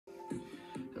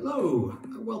Hello,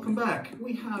 welcome back.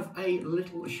 We have a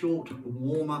little short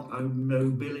warm-up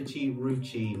mobility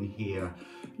routine here.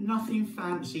 Nothing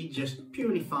fancy, just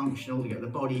purely functional to get the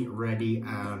body ready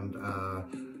and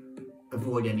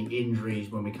avoid any injuries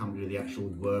when we come to the actual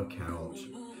workout.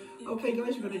 Okay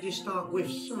guys, we're going to just start with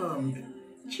some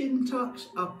chin tucks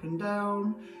up and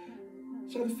down.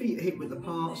 So the feet are hip width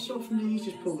apart, soft knees,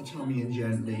 just pull the tummy in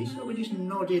gently. So we're just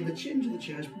nodding the chin to the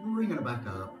chest, bringing it back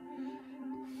up.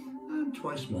 And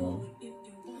twice more.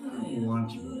 And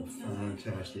once more.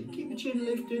 Fantastic. Keep the chin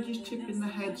lifted, just tipping the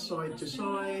head side to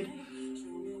side.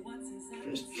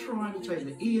 Just trying to take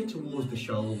the ear towards the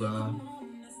shoulder.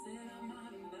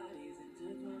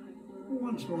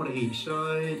 Once more to each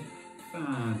side.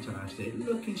 Fantastic.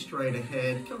 Looking straight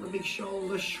ahead. Couple of big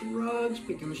shoulder shrugs,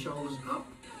 picking the shoulders up.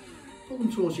 Pull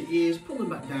them towards your ears, pull them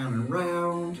back down and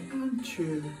round. And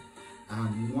 2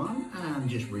 and 1. And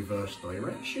just reverse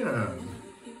direction.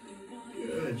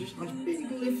 Good, just nice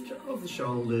big lift of the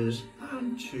shoulders,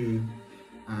 and 2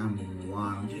 and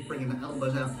 1. Just bringing the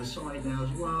elbows out to the side now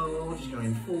as well, just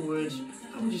going forwards,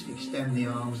 and we'll just extend the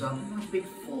arms up. Nice big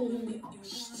full,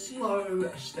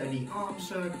 slow, steady arm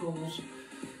circles.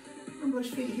 Remember those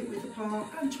feet hip width apart,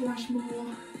 and twice more.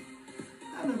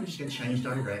 And then we're just going to change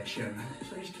direction.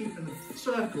 So just keeping the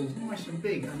circles nice and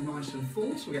big and nice and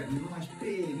full, so we get a nice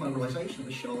big mobilisation of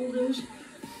the shoulders.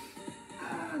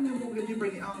 And then what we're going to do,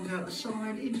 bring the arms out the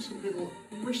side into some little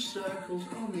wrist circles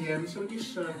on the end. So we're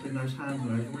just circling those hands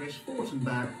and those wrists, forwards and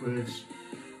backwards.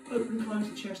 Open and close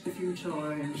the chest a few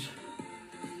times.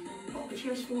 Pop the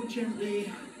chest forward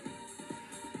gently.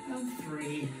 And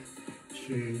 3,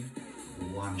 2,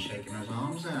 1. Shaking those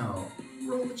arms out.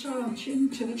 Roll the tongue, chin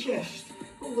to the chest.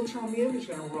 Roll the tummy in, it's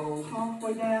going to roll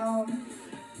halfway down.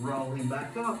 Rolling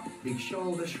back up, big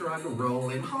shoulder shrug,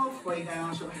 rolling halfway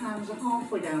down, so the hands are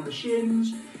halfway down the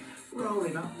shins.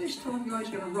 Rolling up, this time guys,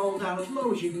 going to roll down as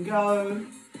low as you can go.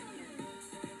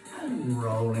 And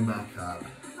rolling back up,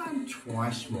 and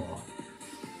twice more.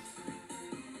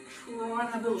 Try and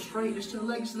have a little straightness to the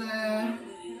legs there.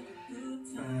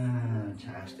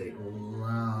 Fantastic,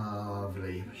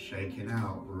 lovely, shaking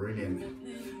out, brilliant.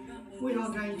 We are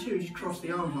going to just cross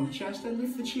the arms on the chest and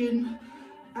lift the chin.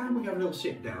 And we have a little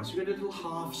sit down, so we're going to do a little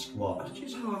half squat,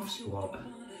 just half squat.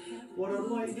 What I'd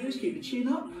like to do is keep the chin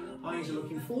up, eyes are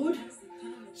looking forward,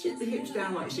 sit the hips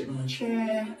down like you're sitting on a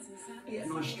chair, and get a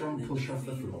nice strong push off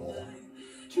the floor.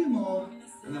 2 more,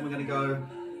 and then we're going to go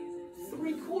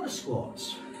 3/4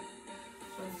 squats.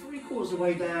 So 3/4 of the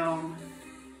way down,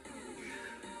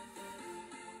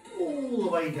 all the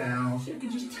way down, so you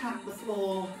can just tap the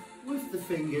floor with the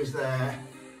fingers there.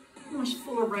 Nice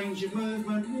fuller range of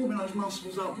movement, warming those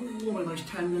muscles up, warming those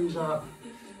tendons up.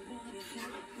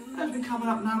 As we're coming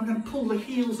up now, we're going to pull the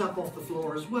heels up off the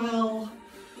floor as well.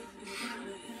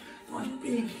 Nice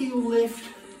big heel lift.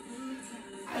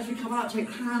 As we come out, take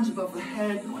the hands above the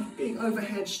head, nice big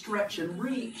overhead stretch and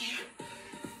reach.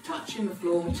 Touching the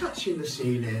floor, touching the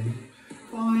ceiling.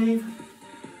 5,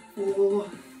 4,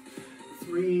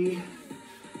 3,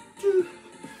 2,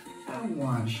 and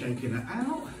 1. Shaking it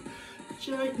out.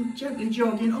 Gently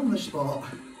jogging on the spot.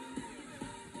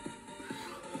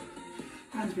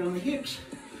 Hands behind the hips,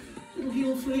 little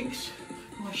heel flicks,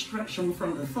 nice stretch on the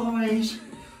front of the thighs.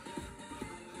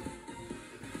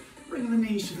 Bring the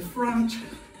knees to the front,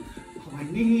 high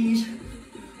knees.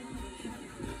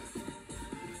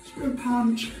 Sprint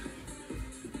punch,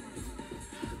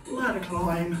 ladder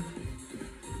climb,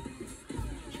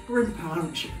 sprint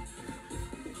punch,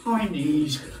 high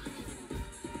knees,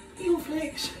 heel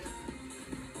flicks.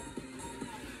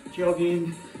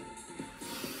 Jogging,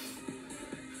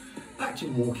 back to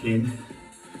walking,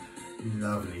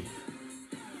 lovely.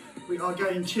 We are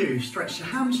going to stretch the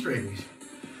hamstrings,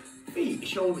 feet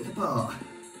shoulder width apart,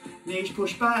 knees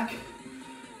push back,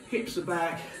 hips are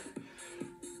back,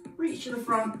 reach to the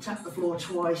front, tap the floor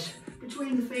twice,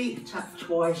 between the feet, tap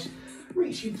twice,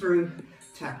 reaching through,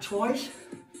 tap twice,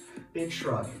 big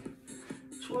shrug,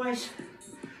 twice,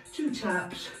 2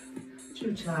 taps,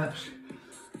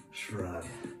 shrug.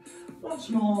 Once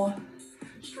more,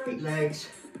 straight legs,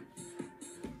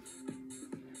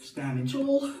 standing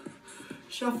tall,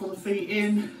 shuffle the feet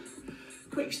in,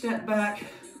 quick step back,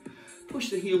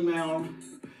 push the heel down,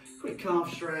 quick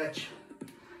calf stretch,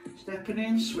 stepping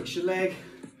in, switch the leg,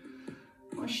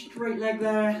 nice straight leg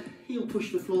there, heel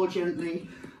push the floor gently,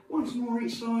 once more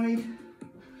each side,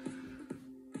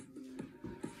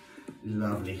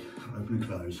 lovely, open and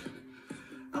close,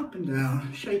 up and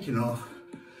down, shaking off,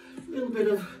 a little bit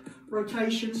of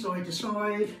rotation side to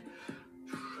side,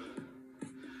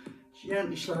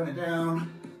 gently slowing it down,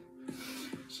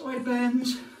 side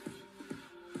bends,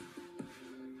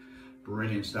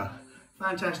 Brilliant stuff.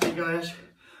 Fantastic, guys.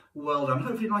 Well done.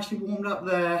 Hopefully nicely warmed up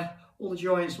there. All the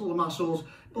joints, all the muscles,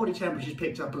 body temperature's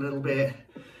picked up a little bit,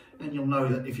 and you'll know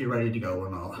that if you're ready to go or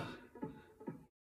not.